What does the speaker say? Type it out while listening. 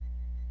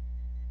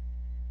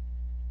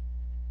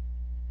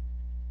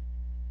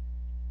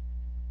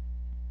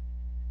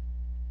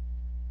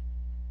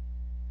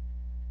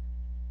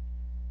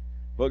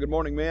Well, good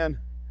morning, men.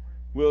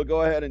 We'll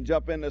go ahead and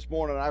jump in this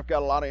morning. I've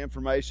got a lot of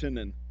information,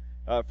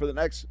 and for the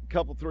next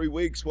 3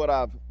 weeks, what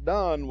I've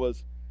done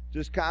was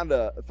just kind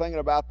of thinking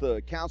about the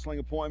counseling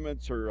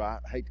appointments, or I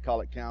hate to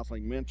call it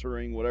counseling,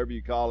 mentoring, whatever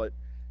you call it.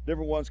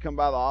 Different ones come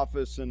by the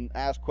office and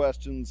ask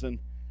questions and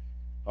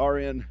are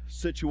in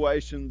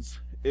situations,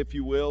 if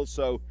you will.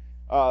 So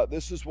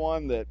this is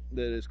one that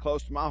is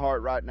close to my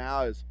heart right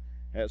now,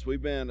 as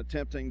we've been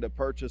attempting to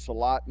purchase a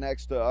lot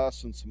next to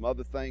us and some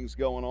other things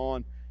going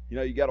on. You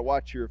know, you got to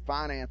watch your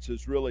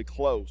finances really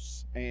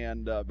close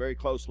and very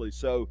closely.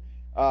 So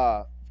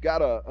I've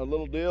got a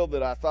little deal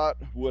that I thought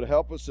would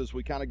help us as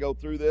we kind of go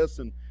through this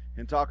and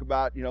talk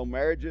about, you know,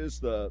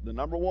 marriages. The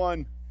number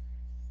one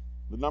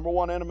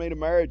enemy to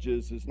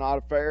marriages is not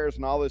affairs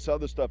and all this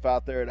other stuff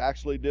out there. It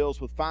actually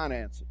deals with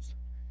finances.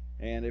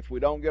 And if we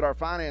don't get our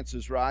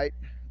finances right,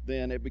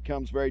 then it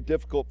becomes very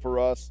difficult for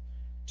us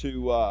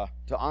to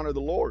honor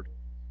the Lord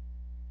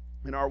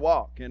in our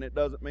walk. And it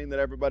doesn't mean that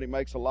everybody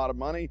makes a lot of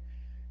money.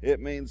 It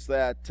means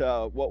that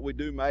what we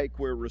do make,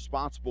 we're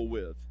responsible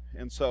with.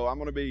 And so I'm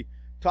going to be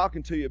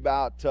talking to you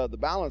about the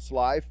balanced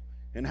life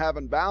and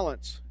having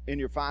balance in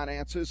your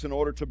finances in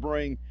order to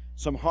bring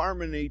some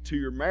harmony to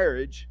your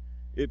marriage,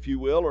 if you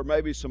will, or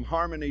maybe some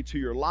harmony to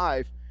your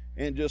life,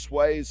 and just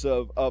ways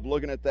of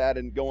looking at that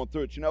and going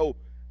through it. You know,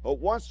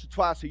 once or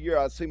twice a year,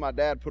 I'd see my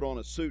dad put on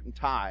a suit and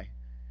tie,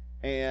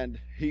 and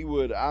he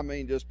would,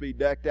 just be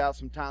decked out.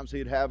 Sometimes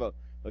he'd have a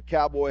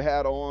cowboy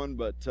hat on,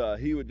 but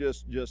he would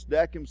just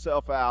deck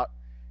himself out,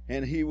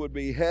 and he would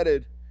be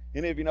headed.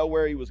 Any of you know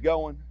where he was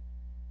going?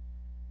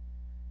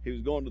 He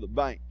was going to the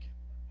bank.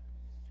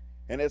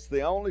 And it's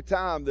the only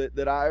time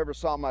that I ever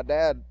saw my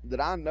dad, that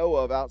I know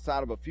of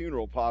outside of a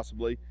funeral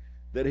possibly,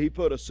 that he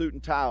put a suit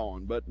and tie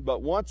on.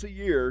 But once a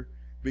year,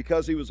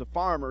 because he was a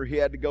farmer, he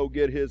had to go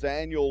get his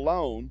annual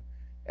loan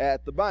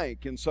at the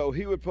bank. And so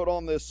he would put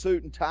on this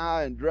suit and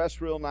tie and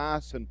dress real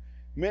nice. And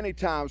many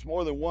times,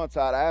 more than once,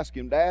 I'd ask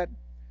him, "Dad,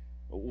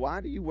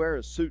 why do you wear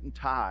a suit and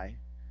tie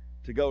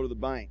to go to the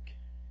bank?"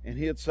 And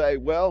he'd say,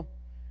 "Well,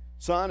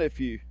 son,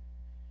 if you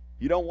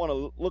don't want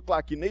to look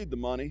like you need the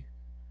money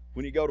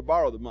when you go to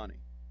borrow the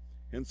money."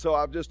 And so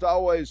I've just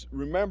always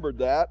remembered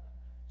that.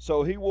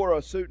 So he wore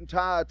a suit and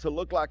tie to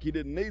look like he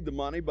didn't need the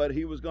money, but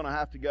he was going to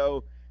have to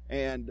go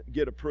and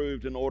get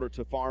approved in order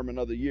to farm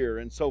another year.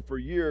 And so for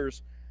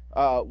years,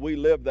 we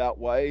lived that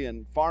way,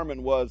 and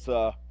farming was,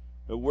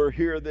 we're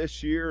here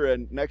this year,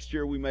 and next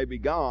year we may be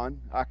gone.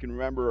 I can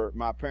remember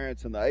my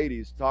parents in the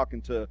 80s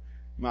talking to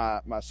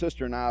my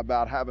sister and I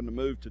about having to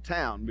move to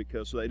town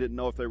because they didn't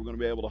know if they were going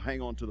to be able to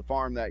hang on to the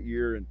farm that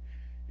year. And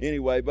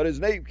anyway, but it's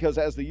neat because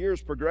as the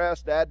years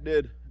progressed, Dad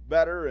did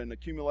better and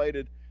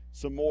accumulated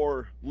some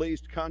more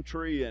leased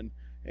country and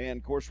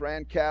of course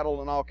ran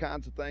cattle and all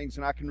kinds of things.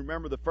 And I can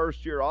remember the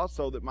first year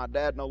also that my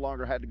dad no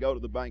longer had to go to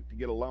the bank to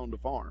get a loan to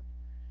farm.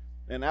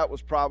 And that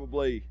was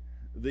probably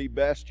the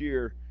best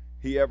year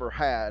he ever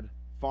had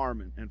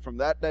farming. And from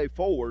that day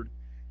forward,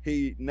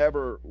 he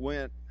never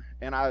went,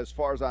 and as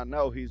far as I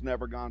know, he's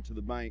never gone to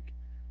the bank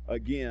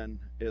again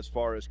as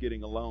far as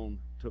getting a loan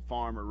to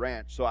farm or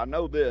ranch. So I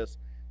know this,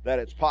 that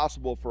it's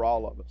possible for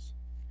all of us.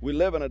 We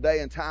live in a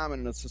day and time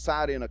and in a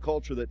society and a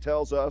culture that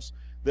tells us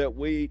that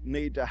we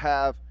need to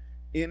have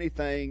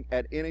anything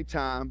at any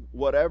time.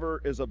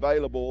 Whatever is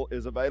available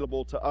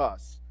to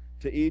us,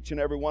 to each and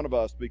every one of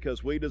us,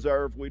 because we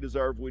deserve.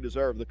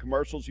 The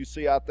commercials you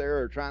see out there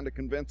are trying to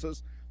convince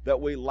us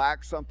that we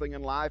lack something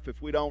in life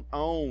if we don't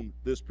own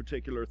this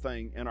particular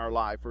thing in our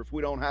life, or if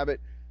we don't have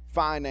it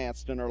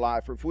financed in our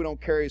life, or if we don't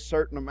carry a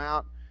certain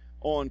amount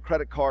on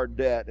credit card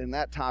debt and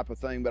that type of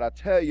thing. But I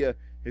tell you,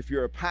 if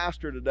you're a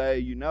pastor today,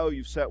 you know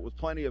you've sat with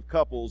plenty of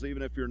couples,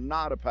 even if you're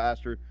not a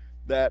pastor,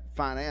 that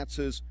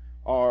finances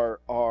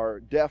are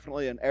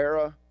definitely an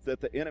era that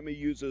the enemy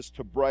uses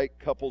to break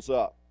couples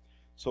up.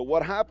 So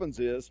what happens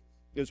is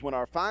when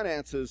our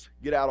finances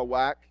get out of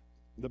whack,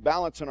 the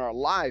balance in our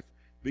life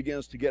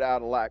begins to get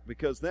out of whack,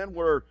 because then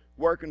we're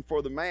working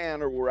for the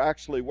man, or we're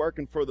actually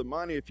working for the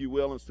money, if you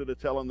will, instead of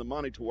telling the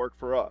money to work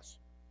for us.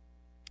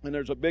 And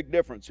there's a big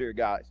difference here,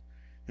 guys.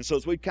 And so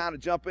as we kind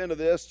of jump into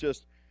this,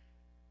 just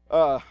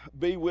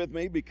be with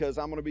me, because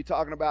I'm going to be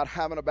talking about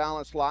having a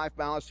balanced life,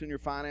 balanced in your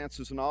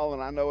finances and all.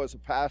 And I know as a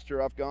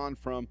pastor, I've gone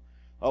from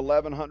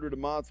 $1,100 a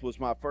month was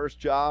my first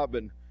job,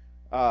 and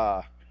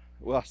I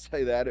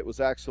say that it was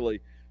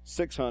actually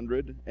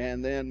 $600,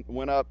 and then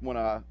went up when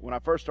I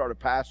first started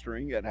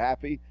pastoring at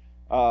Happy.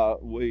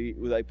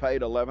 They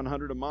paid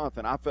 $1,100 a month,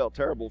 and I felt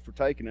terrible for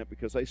taking it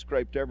because they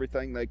scraped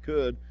everything they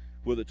could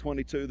with the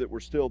 22 that were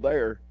still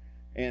there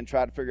and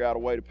tried to figure out a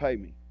way to pay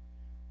me.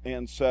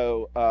 And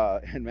so,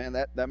 and man,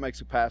 that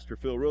makes a pastor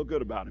feel real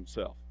good about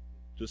himself.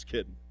 Just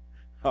kidding.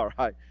 All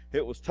right.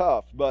 It was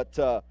tough, but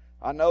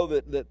I know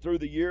that through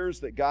the years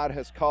that God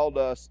has called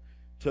us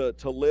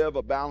to live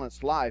a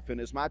balanced life. And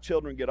as my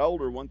children get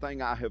older, one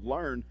thing I have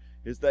learned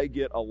is they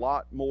get a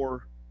lot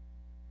more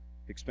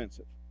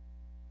expensive.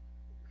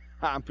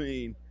 I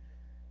mean,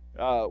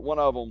 one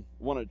of them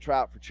wanted to try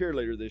out for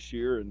cheerleader this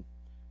year, and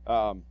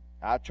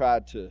I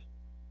tried to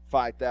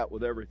fight that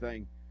with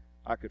everything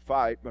I could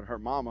fight, but her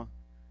mama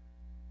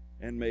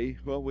and me,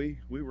 well, we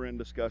were in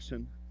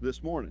discussion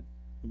this morning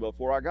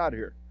before I got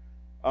here.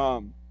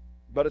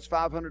 But it's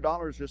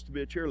 $500 just to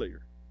be a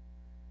cheerleader.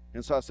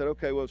 And so I said,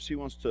 okay, well, if she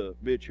wants to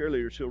be a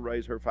cheerleader, she'll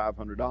raise her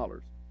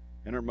 $500.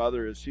 And her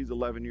mother she's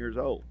 11 years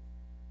old.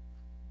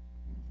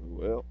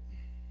 Well,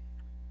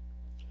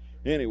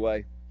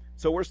 anyway,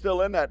 so we're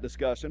still in that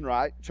discussion,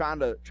 right? Trying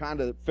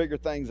to figure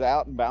things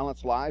out and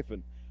balance life,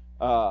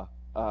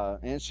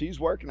 and she's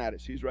working at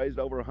it. She's raised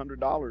over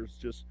 $100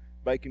 just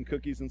baking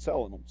cookies and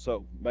selling them.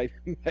 So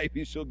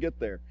maybe she'll get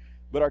there.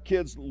 But our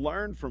kids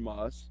learn from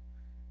us,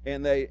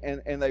 and they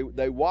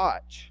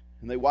watch,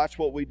 and they watch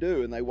what we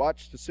do, and they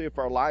watch to see if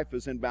our life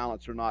is in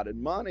balance or not.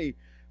 And money,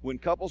 when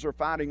couples are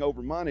fighting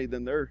over money,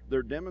 then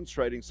they're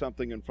demonstrating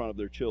something in front of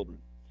their children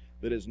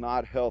that is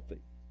not healthy.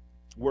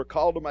 We're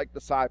called to make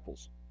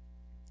disciples.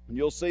 And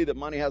you'll see that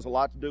money has a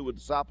lot to do with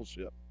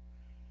discipleship.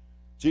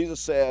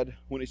 Jesus said,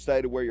 when he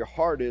stated, where your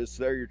heart is,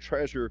 there your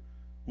treasure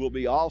will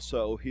be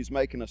also. He's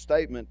making a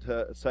statement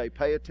to say,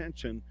 pay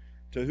attention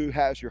to who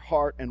has your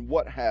heart and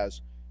what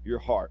has your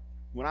heart.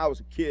 When I was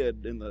a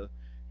kid in the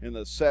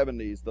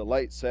 70s, the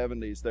late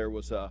 70s, there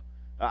was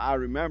I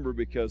remember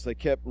because they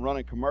kept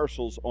running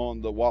commercials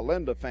on the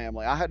Walenda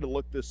family. I had to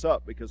look this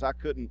up because I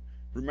couldn't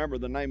remember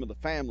the name of the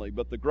family,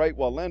 but the great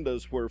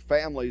Walendas were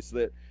families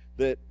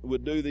that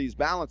would do these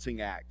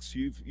balancing acts.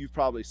 You've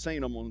probably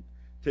seen them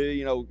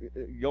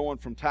going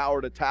from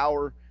tower to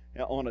tower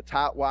on a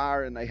tight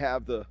wire, and they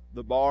have the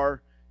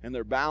bar and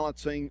they're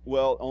balancing.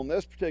 Well, on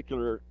this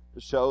particular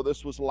show,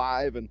 this was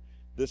live, and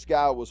this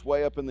guy was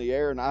way up in the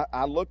air, and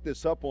I looked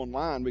this up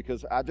online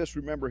because I just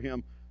remember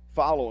him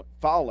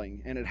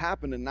falling, and it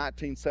happened in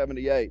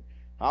 1978.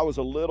 I was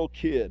a little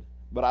kid,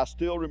 but I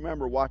still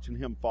remember watching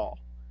him fall.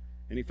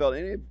 And he fell.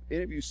 Any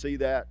of you see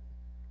that?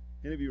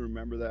 Any of you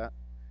remember that?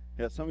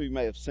 Yeah, some of you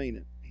may have seen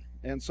it.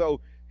 And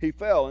so he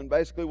fell, and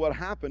basically what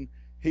happened,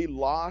 he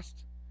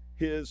lost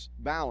his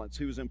balance.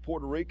 He was in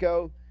Puerto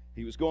Rico.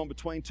 He was going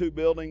between two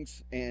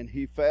buildings, and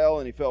he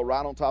fell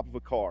right on top of a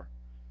car.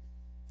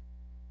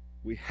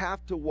 We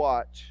have to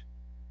watch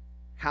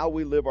how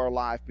we live our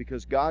life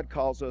because God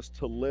calls us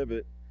to live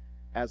it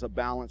as a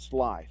balanced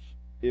life.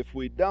 If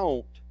we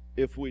don't,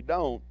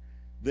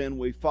 then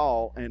we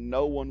fall, and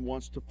no one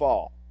wants to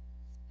fall.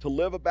 To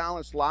live a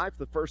balanced life,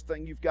 the first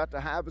thing you've got to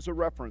have is a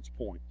reference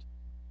point.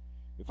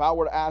 If I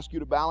were to ask you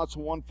to balance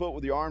on one foot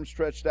with your arms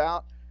stretched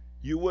out,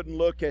 you wouldn't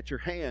look at your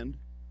hand.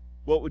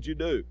 What would you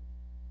do?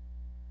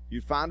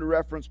 You'd find a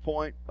reference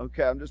point.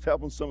 Okay, I'm just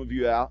helping some of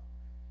you out.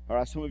 All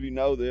right, some of you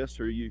know this,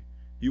 or you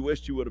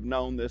wished you would have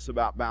known this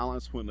about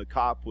balance when the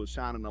cop was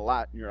shining a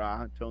light in your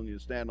eye telling you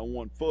to stand on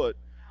one foot.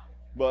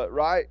 But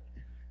right,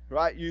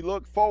 you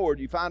look forward,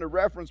 you find a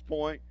reference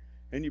point,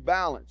 and you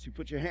balance. You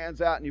put your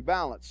hands out and you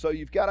balance. So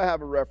you've got to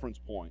have a reference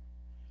point,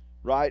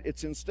 right?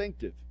 It's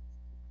instinctive.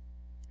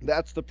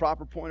 That's the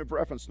proper point of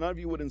reference. None of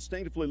you would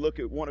instinctively look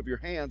at one of your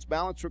hands.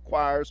 Balance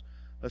requires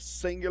a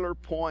singular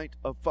point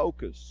of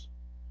focus.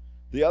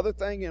 The other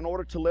thing, in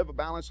order to live a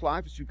balanced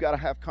life, is you've got to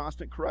have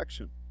constant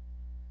correction.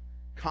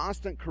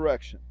 Constant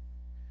correction.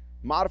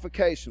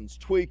 Modifications,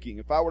 tweaking.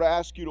 If I were to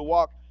ask you to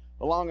walk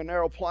along a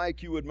narrow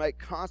plank, you would make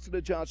constant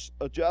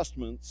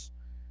adjustments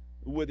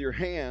with your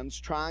hands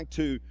trying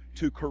to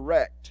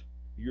correct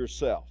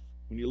yourself.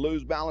 When you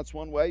lose balance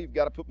one way, you've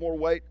got to put more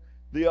weight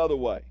the other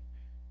way.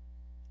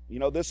 You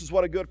know, this is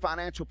what a good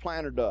financial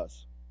planner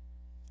does.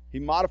 He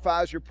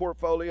modifies your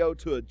portfolio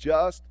to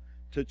adjust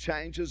to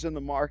changes in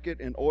the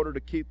market in order to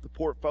keep the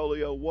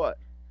portfolio what?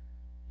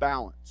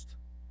 Balanced.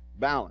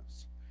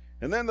 Balanced.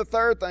 And then the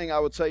third thing I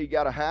would say you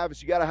got to have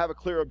is you got to have a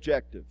clear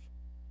objective.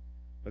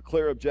 A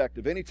clear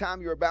objective.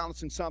 Anytime you're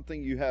balancing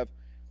something, you have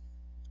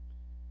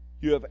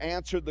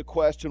answered the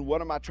question, what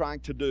am I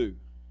trying to do?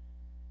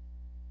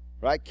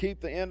 Right?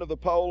 Keep the end of the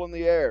pole in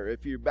the air.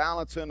 If you're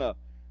balancing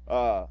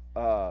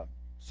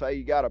say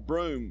you got a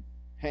broom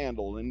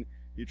handle and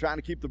you're trying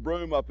to keep the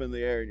broom up in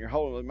the air and you're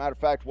holding it. As a matter of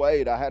fact,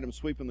 Wade, I had him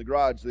sweeping the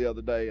garage the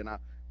other day, and I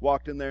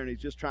walked in there and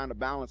he's just trying to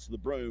balance the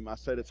broom. I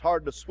said, it's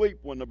hard to sweep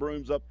when the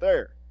broom's up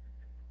there.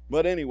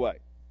 But anyway,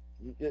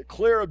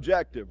 clear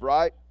objective,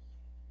 right?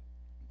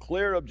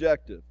 Clear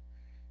objective.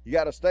 You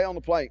got to stay on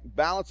the plane.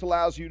 Balance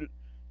allows you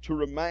to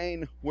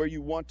remain where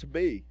you want to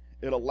be.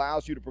 It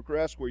allows you to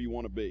progress where you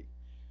want to be.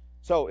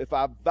 So if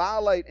I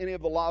violate any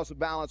of the laws of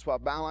balance while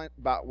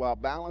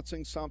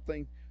balancing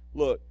something,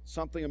 look,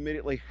 something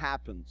immediately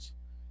happens.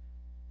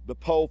 The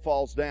pole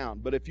falls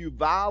down. But if you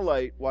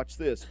violate, watch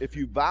this, if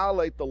you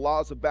violate the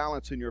laws of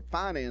balance in your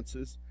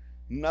finances,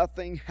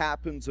 nothing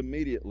happens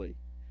immediately.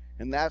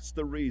 And that's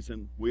the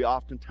reason we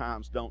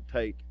oftentimes don't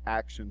take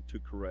action to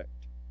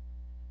correct.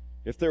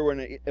 If there were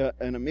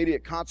an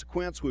immediate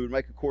consequence, we would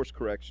make a course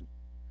correction,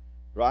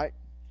 right?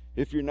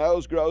 If your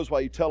nose grows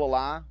while you tell a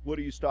lie, what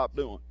do you stop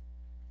doing?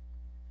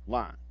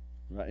 Lying,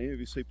 right? Any of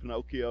you see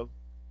Pinocchio?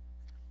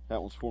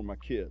 That one's for my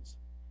kids.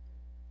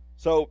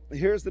 So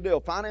here's the deal.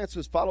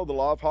 Finances follow the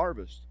law of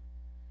harvest.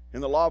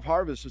 And the law of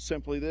harvest is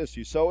simply this.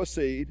 You sow a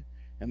seed,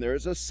 and there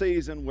is a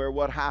season where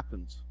what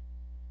happens?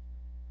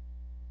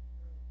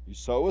 You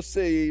sow a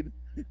seed,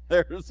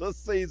 there's a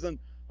season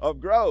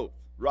of growth,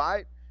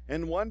 right?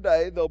 And one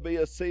day there'll be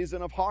a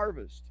season of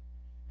harvest.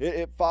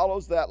 It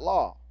follows that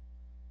law.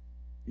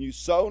 You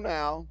sow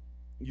now,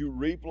 you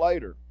reap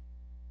later.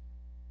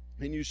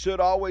 And you should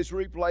always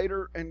reap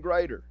later and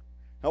greater.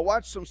 Now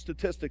watch some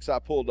statistics I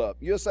pulled up.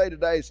 USA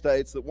Today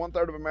states that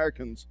 1/3 of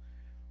Americans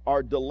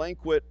are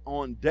delinquent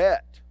on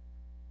debt.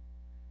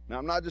 Now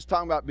I'm not just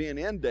talking about being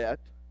in debt.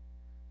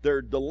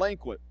 They're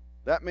delinquent.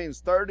 That means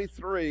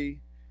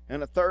 33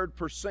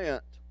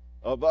 1/3%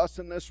 of us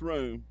in this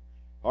room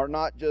are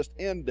not just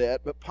in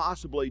debt, but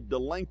possibly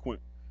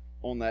delinquent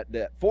on that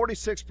debt.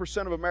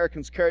 46% of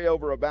Americans carry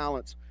over a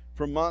balance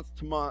from month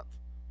to month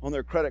on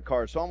their credit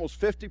cards. So almost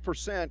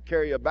 50%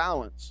 carry a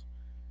balance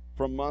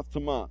from month to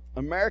month.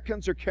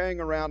 Americans are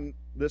carrying around,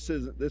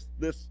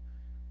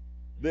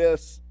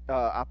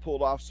 I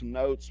pulled off some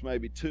notes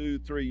maybe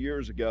 2-3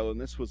 years ago,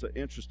 and this was an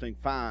interesting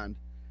find.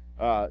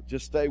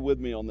 Just stay with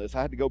me on this.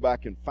 I had to go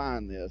back and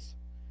find this.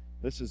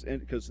 This is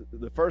because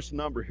the first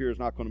number here is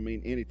not going to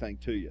mean anything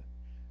to you.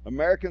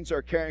 Americans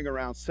are carrying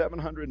around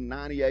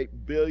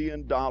 $798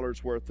 billion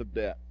worth of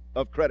debt,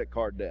 of credit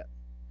card debt.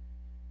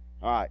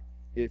 All right.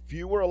 If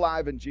you were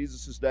alive in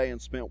Jesus' day and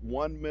spent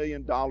 $1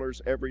 million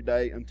every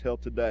day until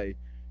today,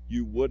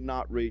 you would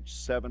not reach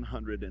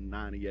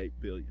 $798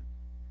 billion.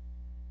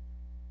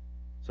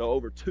 So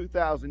over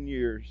 2,000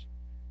 years,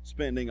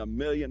 spending $1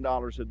 million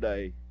a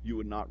day, you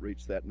would not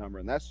reach that number.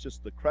 And that's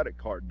just the credit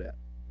card debt.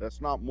 That's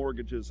not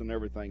mortgages and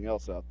everything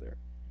else out there.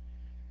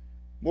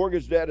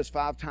 Mortgage debt is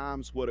 5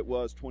 times what it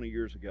was 20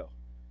 years ago.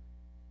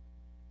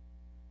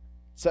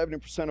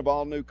 70% of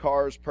all new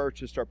cars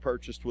purchased are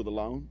purchased with a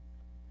loan.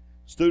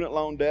 Student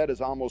loan debt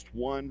is almost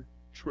 $1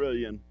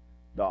 trillion.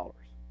 I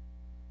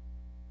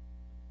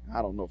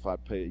don't know if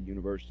I'd pay a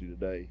university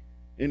today.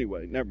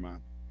 Anyway, never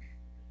mind.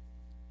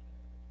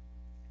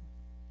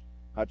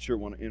 I'd sure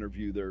want to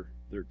interview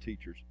their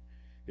teachers.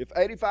 If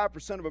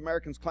 85% of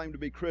Americans claim to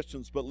be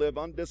Christians but live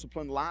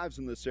undisciplined lives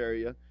in this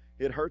area,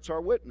 it hurts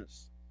our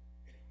witness.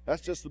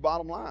 That's just the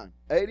bottom line.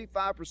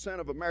 85%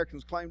 of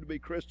Americans claim to be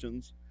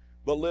Christians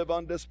but live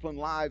undisciplined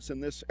lives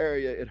in this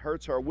area. It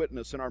hurts our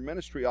witness and our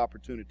ministry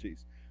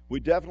opportunities. We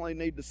definitely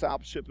need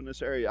discipleship in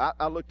this area.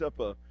 I looked up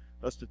a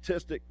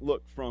statistic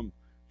from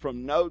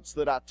notes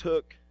that I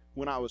took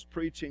when I was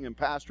preaching and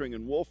pastoring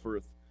in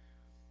Wolfforth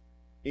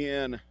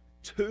in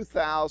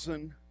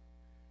 2000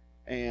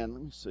 and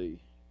let me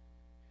see.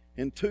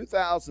 In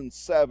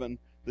 2007,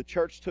 the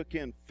church took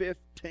in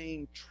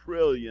 $15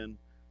 trillion,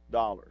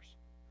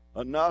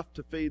 enough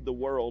to feed the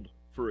world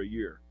for a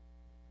year.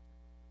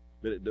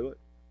 Did it do it?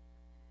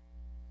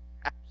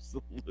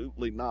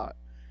 Absolutely not.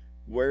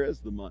 Where is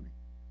the money?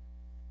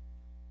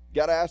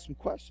 Got to ask some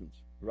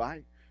questions,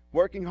 right?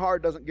 Working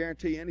hard doesn't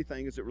guarantee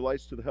anything as it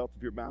relates to the health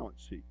of your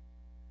balance sheet.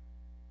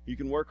 You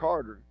can work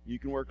harder, you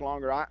can work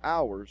longer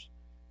hours,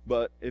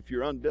 but if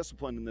you're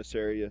undisciplined in this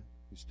area,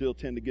 you still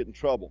tend to get in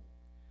trouble.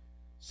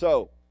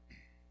 So,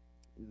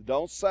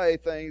 don't say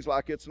things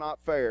like it's not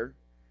fair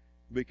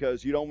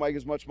because you don't make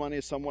as much money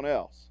as someone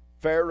else.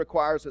 Fair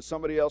requires that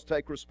somebody else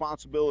take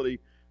responsibility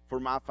for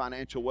my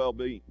financial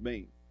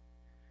well-being.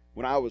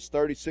 When I was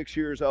 36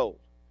 years old,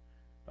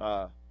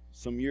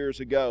 some years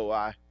ago,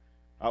 I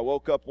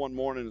woke up one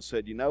morning and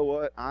said, you know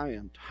what? I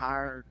am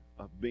tired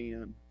of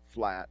being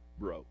flat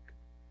broke.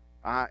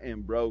 I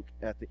am broke.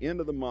 At the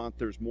end of the month,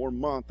 there's more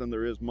month than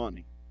there is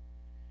money.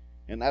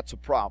 And that's a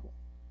problem.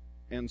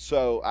 And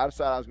so I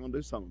decided I was going to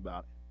do something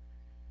about it.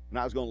 And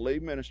I was going to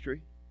leave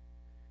ministry,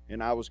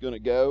 and I was going to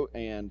go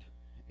and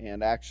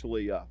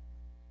actually, I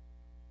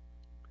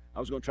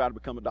was going to try to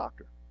become a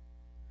doctor.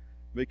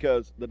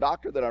 Because the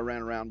doctor that I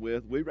ran around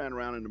with, we ran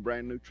around in a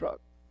brand new truck.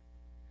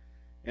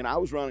 And I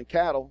was running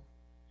cattle,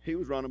 he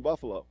was running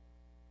buffalo.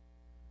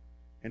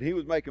 And he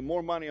was making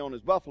more money on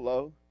his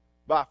buffalo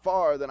by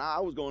far than I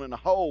was going in the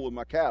hole with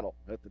my cattle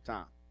at the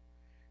time.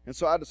 And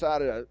so I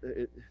decided,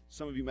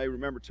 some of you may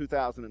remember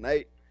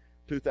 2008.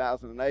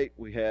 2008,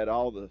 we had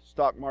all the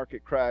stock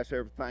market crash,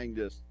 everything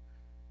just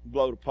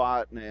blew the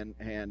pot.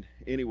 And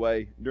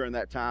anyway, during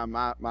that time,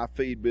 my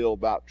feed bill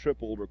about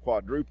tripled or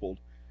quadrupled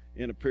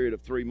in a period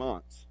of 3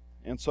 months.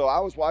 And so I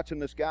was watching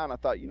this guy, and I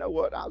thought, you know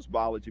what? I was a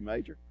biology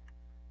major.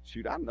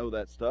 Shoot, I know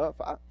that stuff.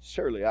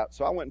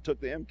 So I went and took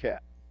the MCAT.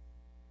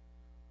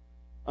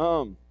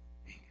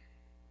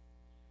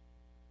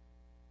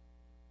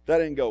 That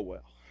didn't go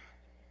well.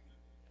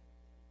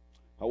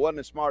 I wasn't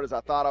as smart as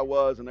I thought I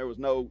was, and there was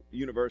no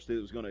university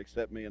that was going to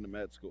accept me into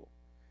med school.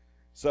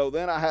 So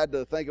then I had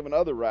to think of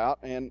another route,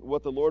 and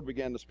what the Lord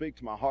began to speak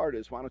to my heart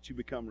is, why don't you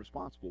become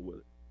responsible with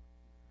it,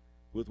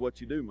 with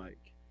what you do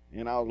make?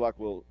 And I was like,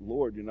 well,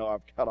 Lord,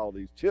 I've got all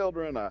these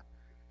children.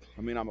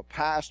 I'm a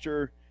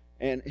pastor,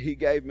 and he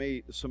gave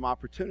me some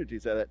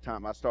opportunities at that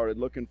time. I started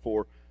looking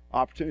for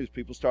opportunities.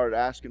 People started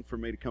asking for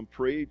me to come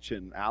preach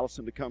and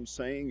Allison to come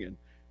sing, and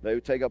they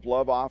would take up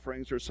love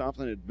offerings or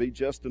something. It'd be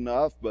just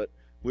enough, but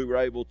we were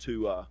able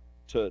to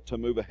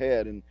move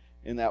ahead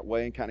in that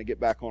way and kind of get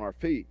back on our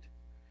feet.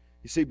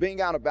 You see, being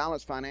out of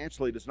balance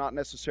financially does not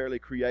necessarily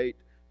create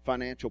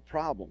financial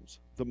problems.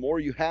 The more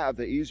you have,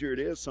 the easier it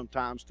is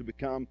sometimes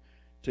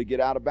to get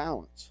out of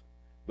balance.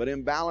 But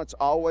imbalance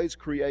always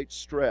creates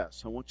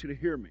stress. I want you to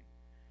hear me.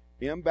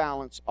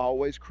 Imbalance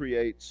always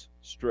creates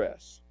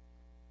stress.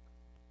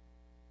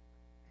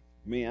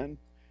 Men,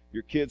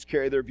 your kids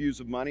carry their views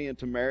of money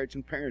into marriage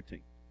and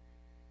parenting.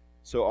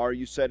 So are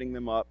you setting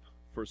them up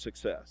for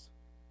success?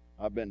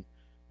 I've been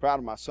proud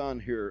of my son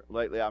here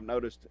lately. I've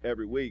noticed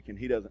every week, and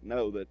he doesn't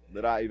know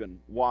that I even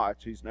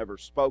watch. He's never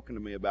spoken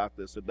to me about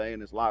this a day in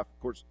his life. Of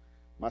course,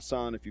 my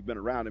son, if you've been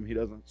around him, he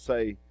doesn't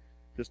say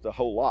just a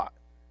whole lot.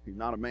 He's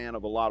not a man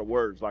of a lot of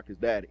words like his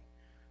daddy.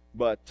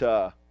 But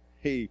the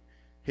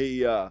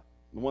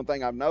one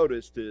thing I've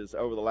noticed is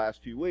over the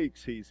last few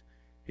weeks,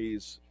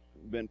 he's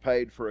been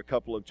paid for a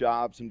couple of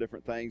jobs and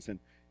different things,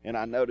 and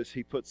I notice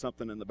he puts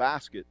something in the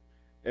basket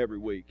every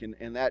week,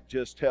 and that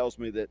just tells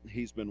me that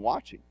he's been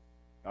watching.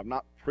 I've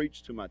not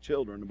preached to my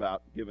children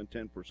about giving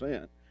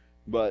 10%,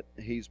 but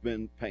he's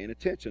been paying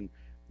attention.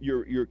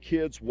 Your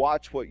kids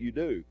watch what you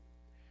do.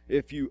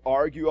 If you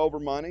argue over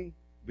money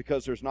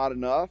because there's not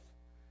enough,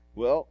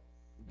 well,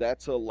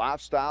 that's a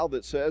lifestyle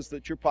that says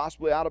that you're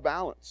possibly out of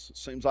balance. It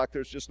seems like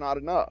there's just not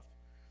enough.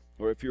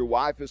 Or if your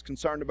wife is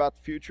concerned about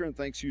the future and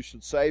thinks you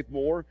should save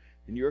more,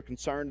 and you're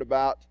concerned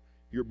about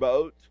your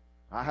boat.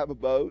 I have a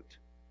boat.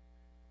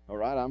 All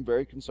right, I'm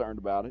very concerned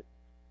about it.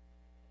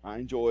 I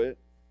enjoy it.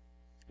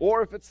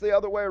 Or if it's the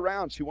other way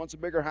around, she wants a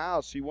bigger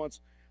house. She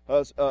wants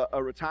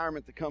a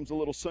retirement that comes a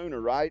little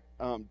sooner, right?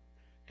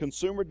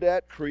 Consumer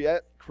debt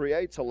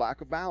creates a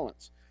lack of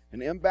balance.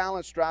 An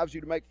imbalance drives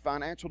you to make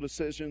financial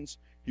decisions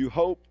you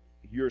hope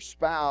your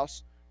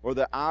spouse or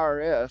the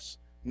IRS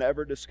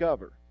never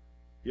discover.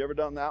 You ever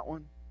done that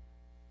one?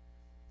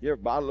 You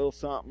ever bought a little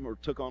something or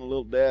took on a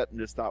little debt and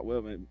just thought,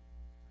 well, maybe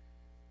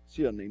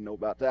she doesn't even know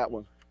about that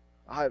one.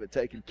 I have it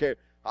taken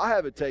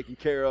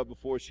care of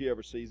before she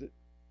ever sees it.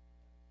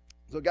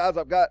 So guys,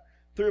 I've got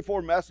 3 or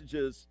 4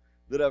 messages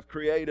that I've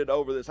created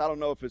over this. I don't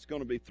know if it's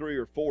going to be 3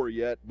 or 4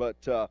 yet,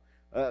 but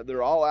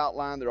they're all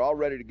outlined. They're all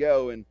ready to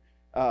go, and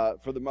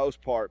for the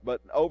most part.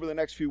 But over the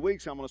next few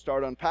weeks, I'm going to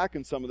start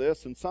unpacking some of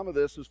this, and some of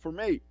this is for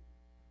me,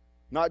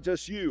 not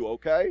just you,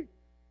 okay?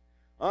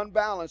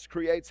 Unbalance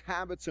creates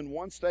habits in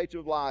one stage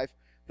of life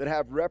that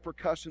have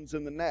repercussions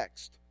in the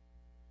next.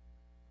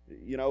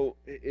 You know,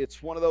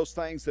 it's one of those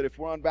things that if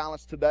we're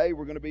unbalanced today,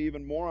 we're going to be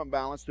even more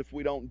unbalanced if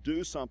we don't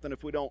do something,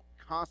 if we don't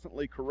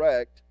constantly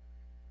correct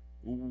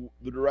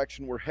the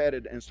direction we're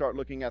headed and start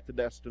looking at the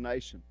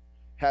destination.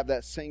 Have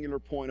that singular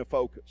point of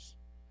focus.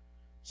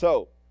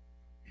 So,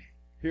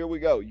 here we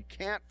go. You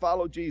can't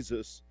follow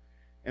Jesus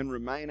and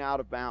remain out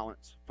of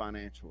balance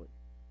financially.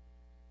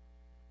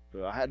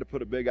 So I had to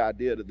put a big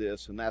idea to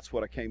this, and that's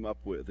what I came up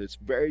with. It's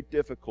very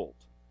difficult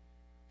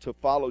to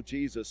follow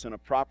Jesus in a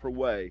proper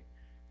way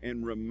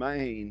and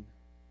remain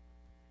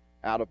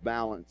out of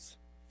balance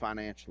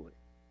financially.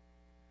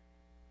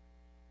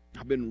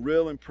 I've been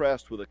real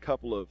impressed with a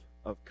couple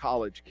of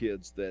college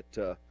kids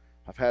that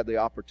I've had the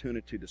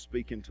opportunity to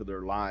speak into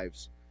their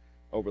lives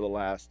over the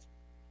last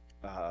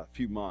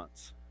few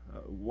months.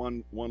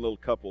 One little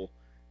couple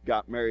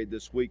got married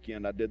this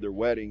weekend. I did their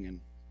wedding,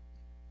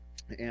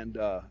 and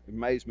it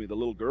amazed me. The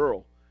little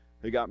girl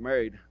who got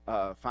married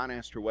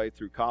financed her way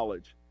through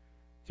college,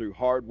 through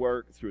hard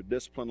work, through a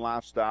disciplined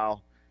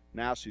lifestyle.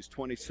 Now she's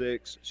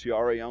 26. She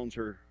already owns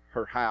her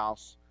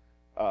house.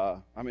 I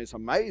mean, it's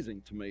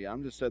amazing to me.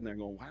 I'm just sitting there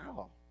going,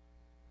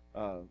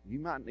 wow, you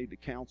might need to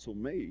counsel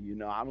me. You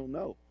know, I don't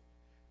know.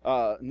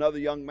 Another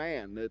young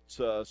man that's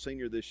a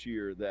senior this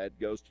year that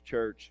goes to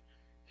church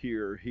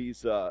here.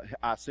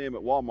 I see him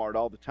at Walmart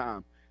all the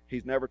time.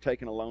 He's never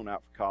taken a loan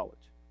out for college.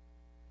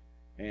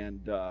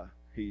 And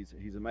he's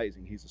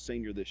amazing. He's a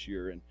senior this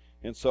year.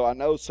 And so I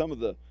know some of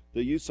the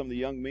youth, some of the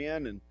young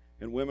men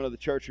and women of the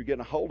church are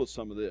getting a hold of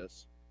some of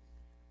this.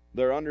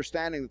 They're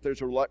understanding that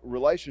there's a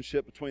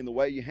relationship between the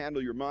way you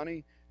handle your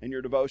money and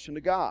your devotion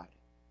to God.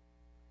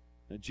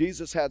 And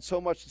Jesus had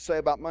so much to say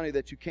about money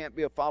that you can't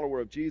be a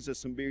follower of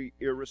Jesus and be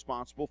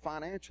irresponsible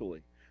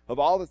financially. Of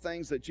all the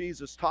things that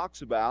Jesus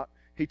talks about,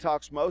 he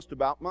talks most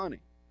about money.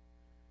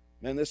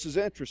 And this is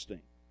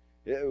interesting.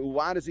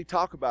 Why does he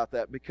talk about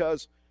that?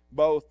 Because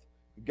both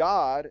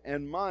God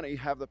and money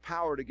have the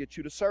power to get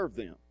you to serve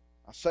them.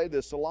 I say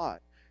this a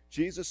lot.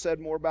 Jesus said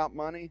more about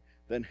money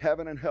than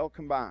heaven and hell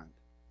combined.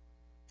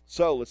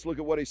 So let's look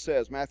at what he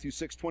says. Matthew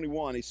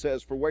 6:21, he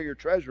says, "For where your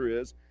treasure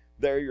is,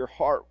 there your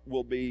heart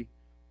will be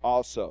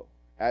also.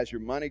 As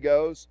your money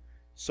goes,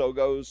 so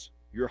goes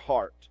your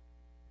heart."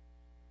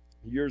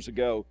 Years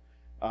ago,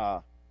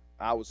 I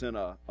was in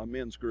a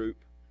men's group,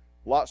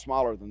 a lot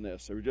smaller than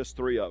this. There were just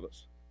 3 of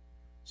us.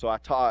 So I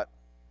taught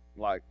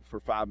like for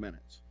 5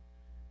 minutes,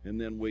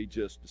 and then we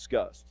just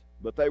discussed.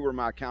 But they were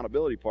my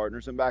accountability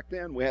partners, and back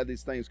then we had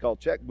these things called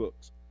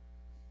checkbooks.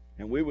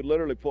 And we would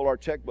literally pull our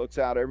checkbooks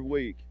out every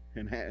week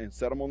and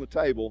set them on the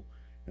table,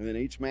 and then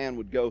each man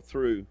would go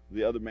through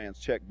the other man's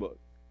checkbook.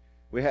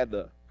 We had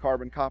the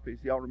carbon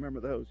copies. Y'all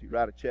remember those? You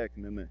write a check,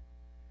 and then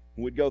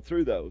we'd go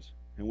through those,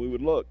 and we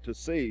would look to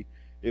see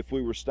if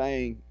we were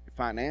staying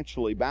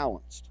financially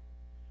balanced.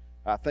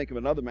 I think of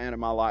another man in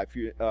my life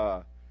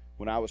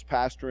when I was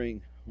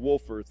pastoring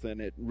Wolforth,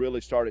 and it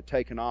really started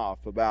taking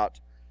off about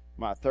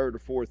my third or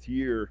fourth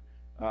year.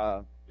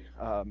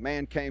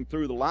 Man came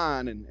through the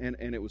line,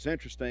 and it was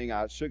interesting.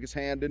 I shook his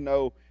hand, didn't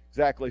know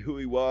exactly who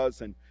he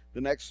was, and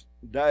the next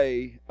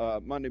day,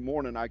 Monday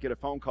morning, I get a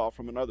phone call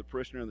from another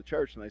parishioner in the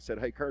church, and they said,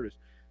 "Hey, Curtis,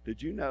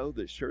 did you know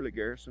that Shirley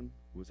Garrison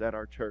was at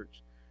our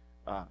church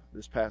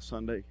this past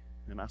Sunday?"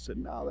 And I said,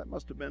 "No, that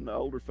must have been the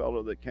older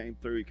fellow that came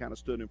through. He kind of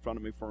stood in front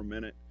of me for a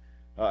minute,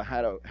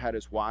 had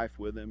his wife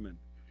with him, and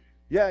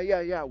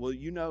yeah.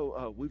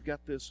 Well, we've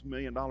got this $1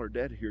 million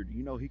debt here. Do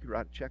you know he could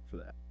write a check for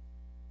that?"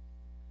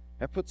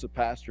 That puts the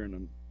pastor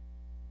in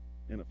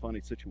a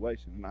funny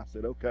situation. And I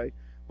said, "Okay,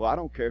 well, I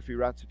don't care if he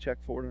writes a check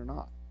for it or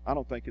not. I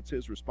don't think it's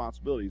his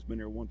responsibility. He's been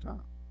here one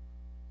time.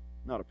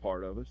 Not a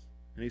part of us."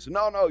 And he said,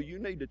 No, you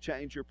need to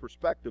change your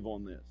perspective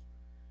on this.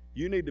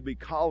 You need to be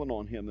calling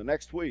on him. The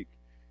next week,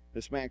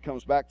 this man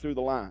comes back through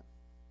the line.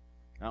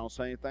 I don't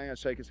say anything. I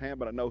shake his hand,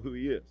 but I know who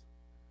he is.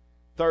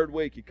 Third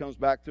week, he comes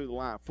back through the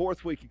line.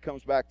 Fourth week, he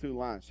comes back through the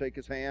line. Shake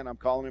his hand. I'm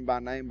calling him by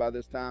name by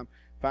this time.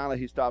 Finally,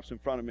 he stops in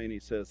front of me and he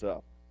says,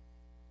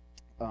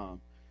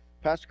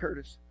 "Pastor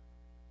Curtis,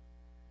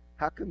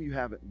 how come you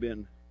haven't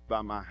been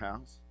by my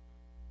house?"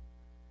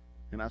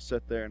 And I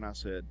sat there and I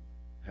said,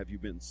 "Have you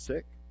been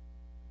sick?"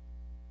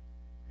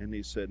 And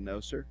he said, "No,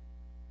 sir."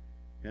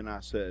 And I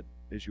said,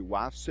 "Is your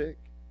wife sick?"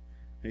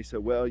 And he said,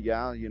 "Well,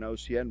 yeah,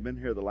 she hadn't been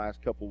here the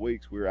last couple of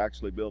weeks. We were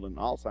actually building an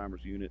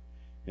Alzheimer's unit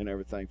and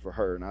everything for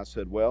her." And I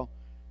said,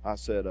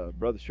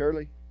 "Brother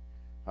Shirley,"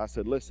 I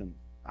said, "listen,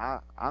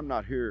 I'm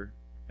not here,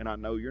 and I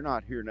know you're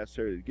not here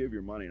necessarily to give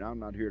your money, and I'm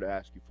not here to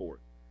ask you for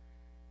it.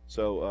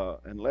 So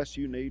unless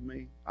you need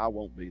me, I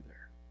won't be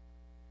there."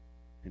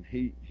 And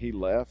he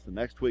left. The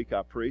next week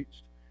I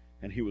preached,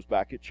 and he was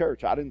back at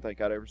church. I didn't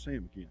think I'd ever see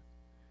him again.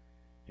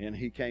 And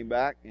he came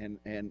back, and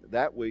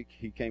that week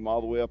he came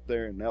all the way up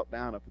there and knelt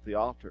down up at the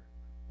altar,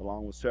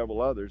 along with several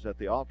others at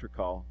the altar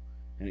call,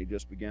 and he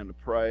just began to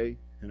pray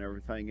and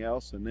everything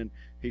else. And then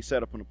he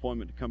set up an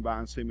appointment to come by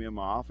and see me in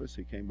my office.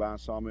 He came by and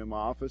saw me in my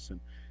office,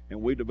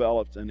 and we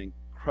developed an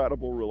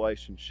incredible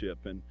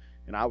relationship. And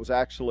I was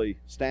actually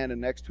standing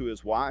next to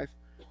his wife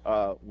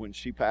when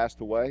she passed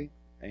away,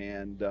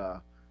 and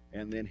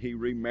then he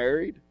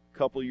remarried a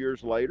couple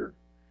years later,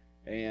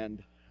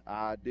 and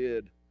I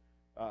did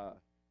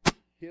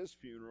his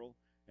funeral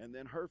and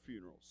then her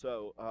funeral.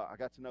 So I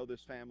got to know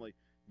this family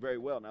very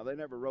well. Now, they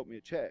never wrote me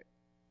a check,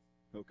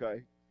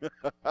 okay?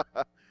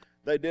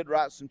 They did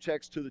write some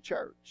checks to the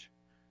church.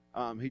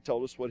 He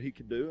told us what he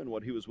could do and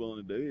what he was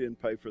willing to do. He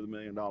didn't pay for the $1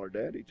 million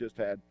debt. He just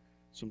had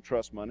some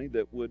trust money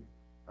that would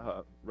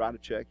write a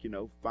check,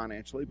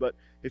 financially. But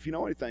if you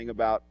know anything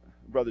about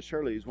Brother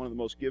Shirley, he's one of the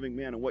most giving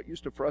men. And what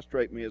used to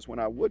frustrate me is when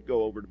I would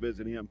go over to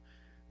visit him,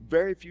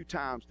 very few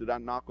times did I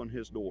knock on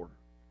his door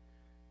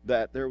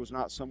that there was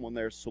not someone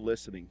there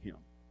soliciting him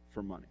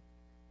for money.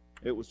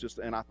 It was just,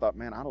 and I thought,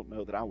 man, I don't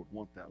know that I would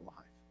want that life.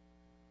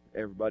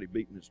 Everybody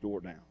beating his door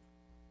down.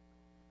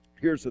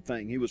 Here's the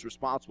thing. He was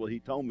responsible. He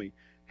told me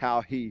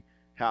how he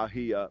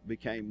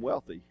became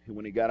wealthy.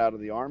 When he got out of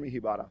the Army, he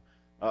bought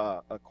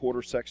a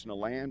quarter section of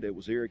land. It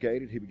was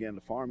irrigated. He began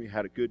to farm. He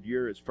had a good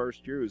year. His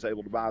first year, he was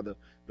able to buy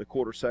the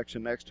quarter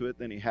section next to it.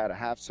 Then he had a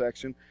half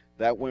section.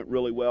 That went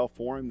really well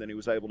for him. Then he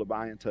was able to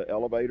buy into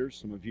elevators.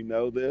 Some of you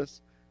know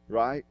this,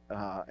 right?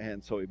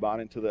 And so he bought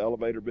into the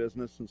elevator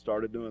business and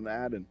started doing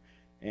that.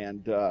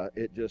 And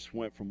it just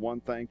went from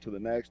one thing to the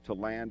next, to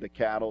land, to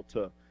cattle,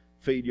 to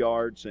feed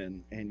yards,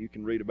 and you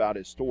can read about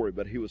his story.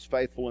 But he was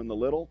faithful in the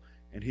little,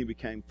 and he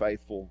became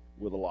faithful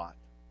with a lot.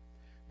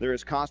 There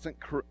is constant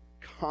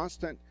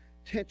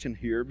tension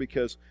here,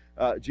 because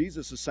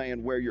Jesus is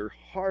saying, where your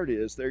heart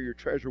is, there your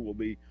treasure will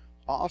be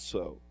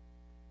also.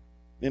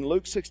 In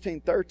Luke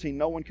 16:13,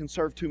 no one can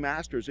serve two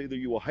masters. Either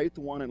you will hate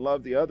the one and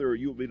love the other, or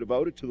you will be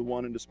devoted to the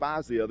one and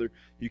despise the other.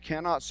 You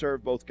cannot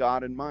serve both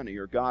God and money,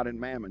 or God and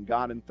mammon,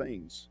 God and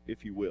things,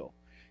 if you will.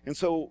 And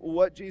so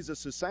what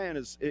Jesus is saying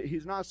is,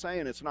 he's not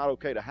saying it's not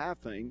okay to have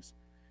things.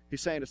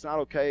 He's saying it's not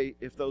okay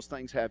if those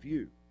things have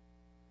you.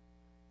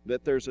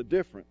 That there's a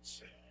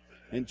difference.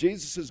 And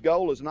Jesus'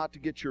 goal is not to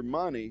get your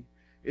money,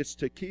 it's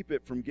to keep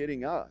it from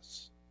getting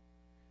us.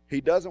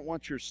 He doesn't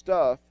want your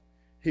stuff.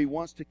 He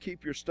wants to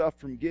keep your stuff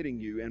from getting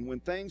you. And when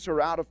things are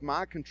out of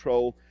my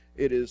control,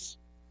 it is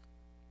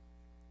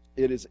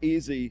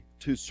easy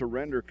to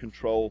surrender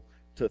control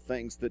to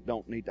things that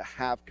don't need to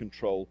have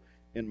control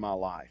in my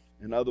life.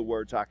 In other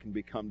words, I can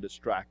become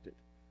distracted.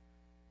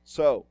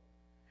 So,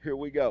 here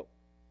we go.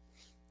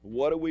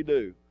 What do we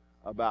do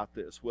about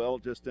this? Well,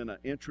 just in an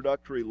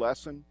introductory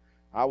lesson,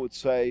 I would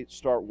say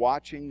start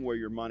watching where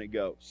your money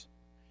goes.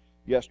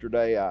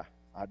 Yesterday, I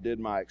did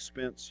my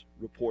expense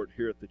report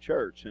here at the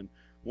church, and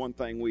one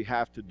thing we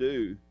have to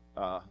do,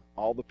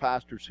 all the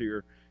pastors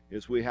here,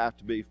 is we have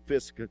to be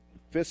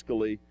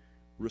fiscally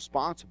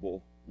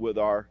responsible with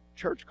our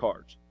church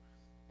cards.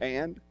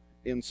 And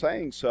in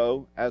saying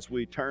so, as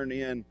we turn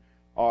in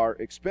our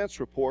expense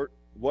report,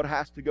 what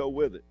has to go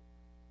with it?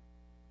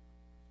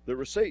 The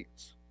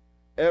receipts.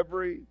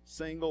 Every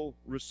single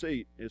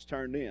receipt is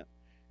turned in.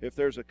 If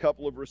there's a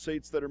couple of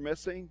receipts that are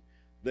missing,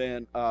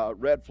 then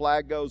red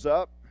flag goes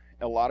up.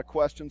 A lot of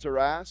questions are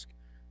asked.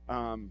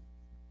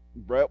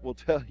 Brett will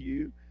tell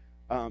you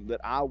that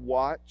I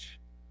watch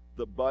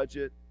the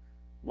budget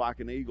like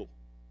an eagle.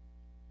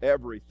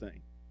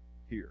 Everything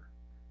here.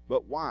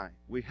 But why?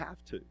 We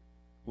have to.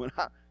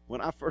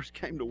 When I first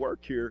came to work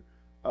here,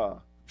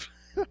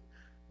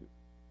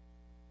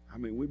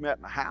 we met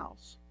in a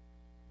house.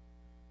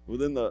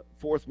 Within the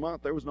 4th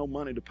month, there was no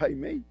money to pay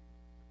me.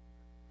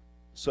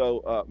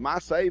 So my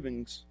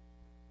savings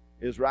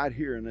is right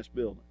here in this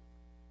building.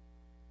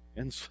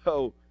 And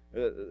so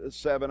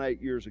 7,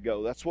 8 years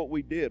ago, that's what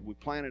we did. We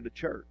planted a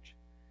church.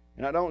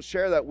 And I don't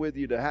share that with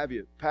you to have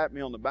you pat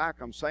me on the back.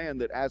 I'm saying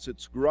that as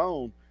it's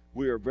grown,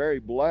 we are very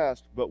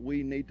blessed, but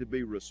we need to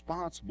be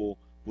responsible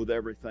with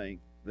everything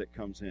that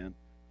comes in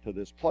to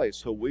this place.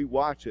 So we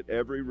watch it.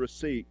 Every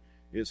receipt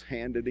is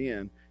handed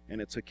in,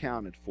 and it's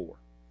accounted for.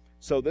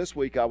 So this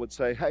week I would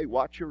say, hey,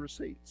 watch your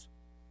receipts.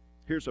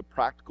 Here's a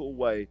practical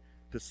way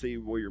to see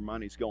where your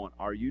money's going.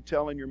 Are you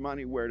telling your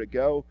money where to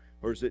go,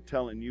 or is it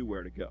telling you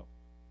where to go?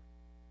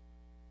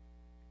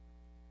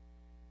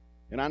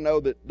 And I know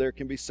that there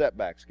can be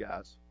setbacks,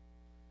 guys.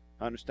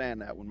 I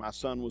understand that. When my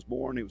son was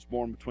born, he was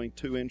born between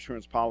 2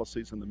 insurance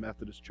policies in the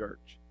Methodist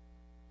Church.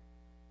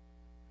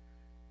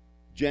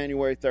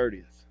 January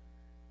 30th.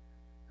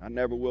 I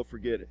never will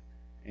forget it.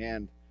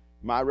 And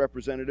my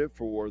representative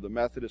for the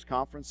Methodist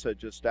Conference said,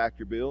 just stack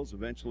your bills.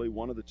 Eventually,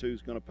 one of the two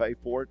is going to pay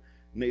for it.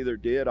 Neither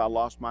did. I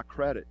lost my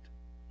credit.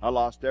 I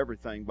lost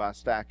everything by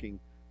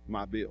stacking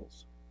my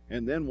bills.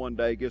 And then one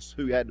day, guess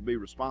who had to be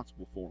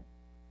responsible for them?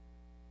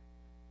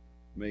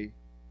 Me.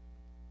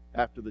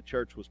 After the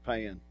church was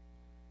paying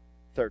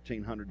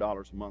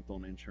 $1,300 a month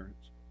on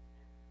insurance.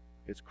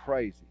 It's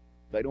crazy.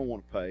 They don't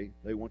want to pay.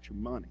 They want your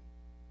money.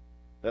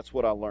 That's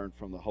what I learned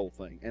from the whole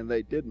thing. And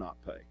they did not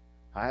pay.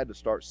 I had to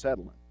start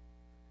settling.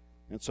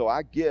 And so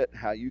I get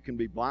how you can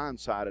be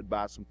blindsided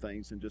by some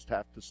things and just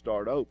have to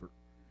start over.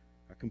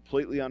 I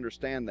completely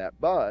understand that.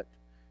 But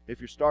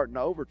if you're starting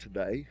over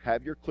today,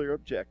 have your clear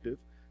objective.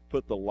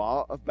 Put the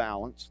law of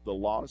balance, the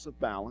laws of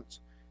balance,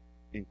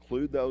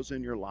 include those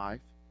in your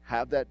life.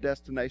 Have that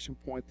destination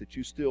point that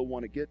you still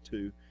want to get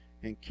to,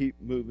 and keep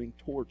moving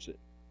towards it.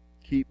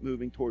 Keep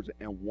moving towards it.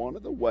 And one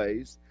of the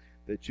ways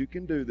that you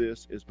can do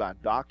this is by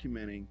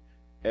documenting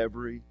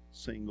every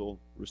single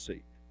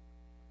receipt.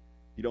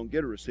 You don't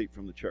get a receipt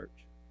from the church.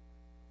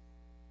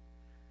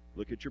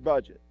 Look at your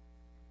budget.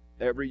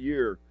 Every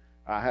year,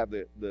 I have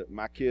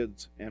my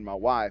kids and my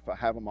wife, I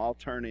have them all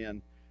turn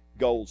in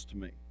goals to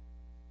me.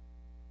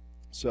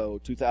 So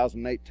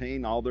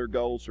 2018, all their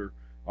goals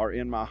are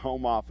in my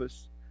home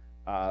office.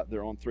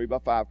 They're on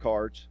 3x5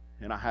 cards,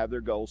 and I have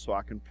their goals so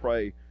I can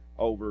pray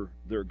over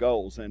their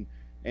goals.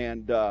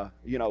 And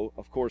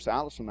of course,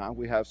 Alice and I,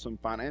 we have some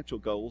financial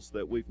goals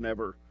that we've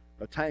never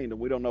attained, and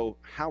we don't know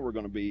how we're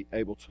going to be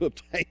able to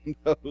obtain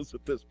those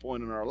at this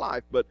point in our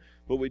life, but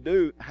we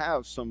do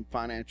have some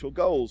financial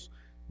goals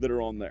that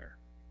are on there.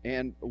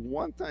 And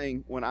one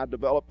thing, when I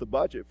develop the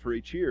budget for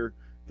each year,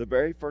 the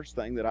very first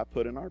thing that I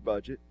put in our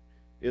budget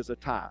is a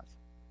tithe.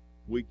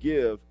 We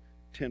give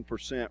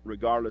 10%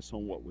 regardless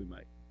on what we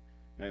make.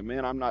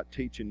 Amen. I'm not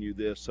teaching you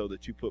this so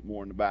that you put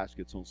more in the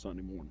baskets on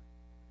Sunday morning.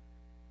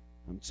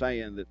 I'm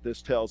saying that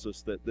this tells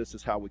us that this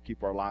is how we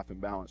keep our life in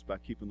balance, by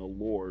keeping the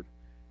Lord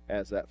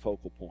as that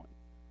focal point.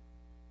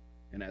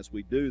 And as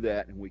we do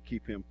that and we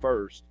keep Him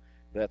first,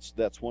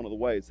 that's one of the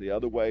ways. The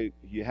other way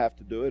you have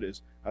to do it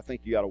is, I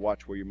think you got to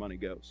watch where your money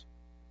goes.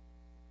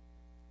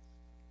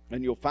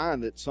 And you'll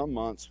find that some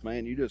months,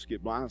 man, you just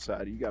get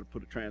blindsided. You got to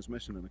put a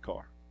transmission in the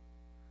car.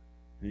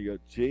 And you go,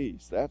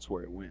 geez, that's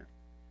where it went.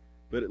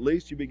 But at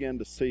least you begin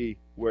to see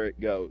where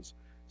it goes.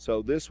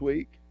 So this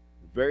week,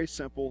 very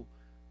simple,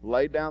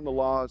 lay down the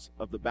laws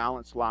of the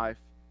balanced life,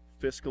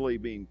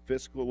 being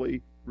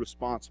fiscally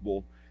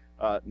responsible.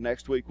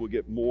 Next week we'll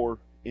get more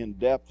in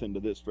depth into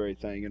this very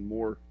thing and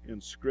more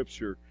in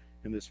Scripture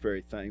in this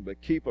very thing.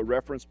 But keep a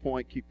reference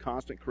point, keep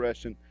constant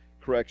correction,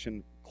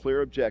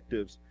 clear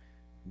objectives.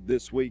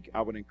 This week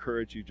I would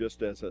encourage you,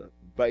 just as a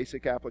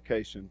basic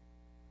application,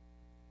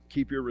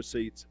 keep your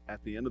receipts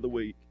at the end of the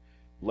week.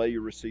 Lay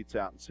your receipts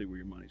out and see where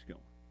your money's going.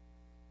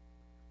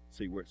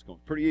 See where it's going.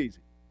 Pretty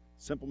easy.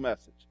 Simple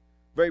message.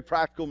 Very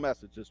practical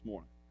message this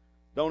morning.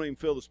 Don't even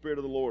feel the Spirit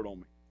of the Lord on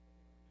me.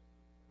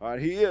 All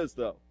right, He is,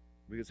 though,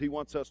 because He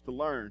wants us to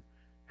learn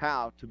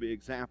how to be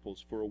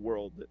examples for a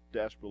world that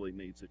desperately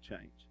needs a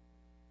change.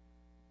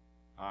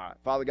 All right,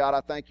 Father God, I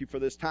thank You for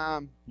this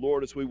time.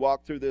 Lord, as we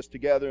walk through this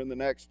together in the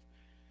next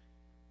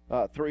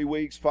 3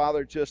 weeks,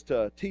 Father, just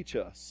teach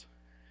us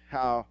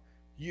how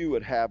You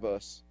would have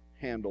us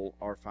handle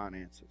our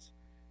finances.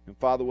 And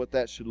Father, what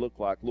that should look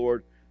like.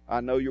 Lord,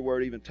 I know Your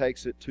word even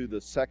takes it to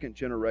the second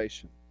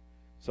generation.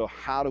 So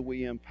how do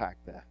we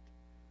impact that?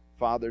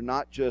 Father,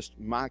 not just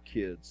my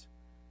kids,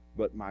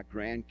 but my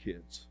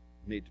grandkids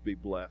need to be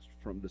blessed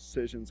from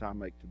decisions I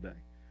make today.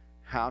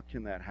 How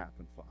can that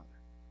happen, Father?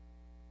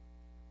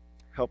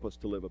 Help us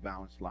to live a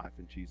balanced life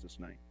in Jesus'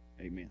 name.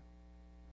 Amen.